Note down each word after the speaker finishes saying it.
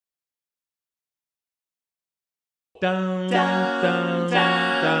Dum dum dum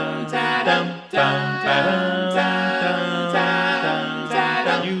dum dum dum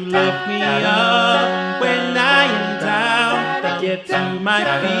dum. You lift me up when I am down. Get to my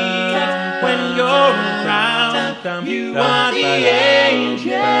feet when you're around. You are the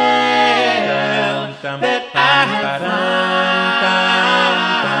angel that I have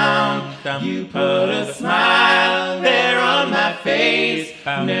found. You put a smile there on my face.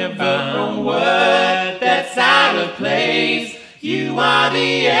 Never a word that's out of place. You are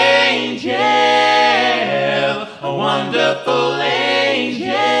the angel, a wonderful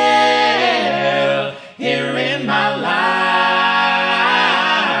angel here in my life.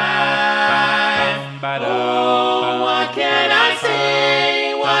 Oh, what can I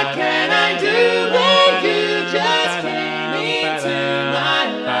say? What can I do when you just came into my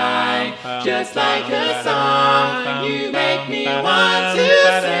life? Just like a song, you make me want to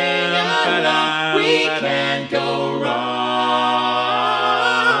sing along. We can't go wrong.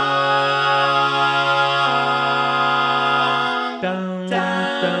 Dum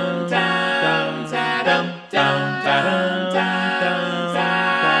dum dum dum dum dum.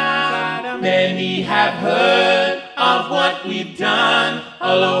 Many have heard of what we've done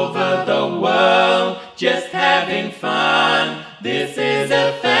all over the world, just having fun. This is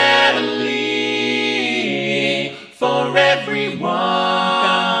a family for everyone.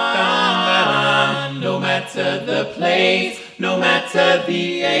 No matter the place, no matter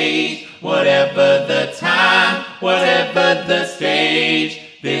the age, whatever the time, whatever the stage,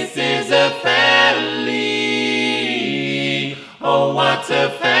 this is a family. Oh, what a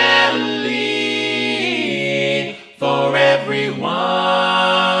family for everyone.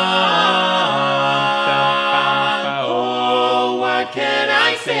 Oh, what can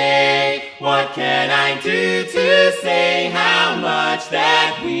I say? What can I do to say how much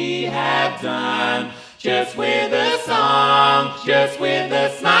that we have done? Just with a song, just with a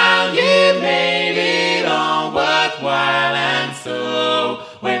smile, you made it all worthwhile. And so,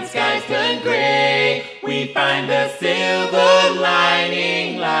 when skies turn gray, we find a silver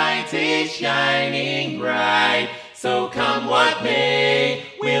lining. Light is shining bright. So come what may,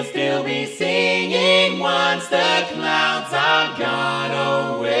 we'll still be singing.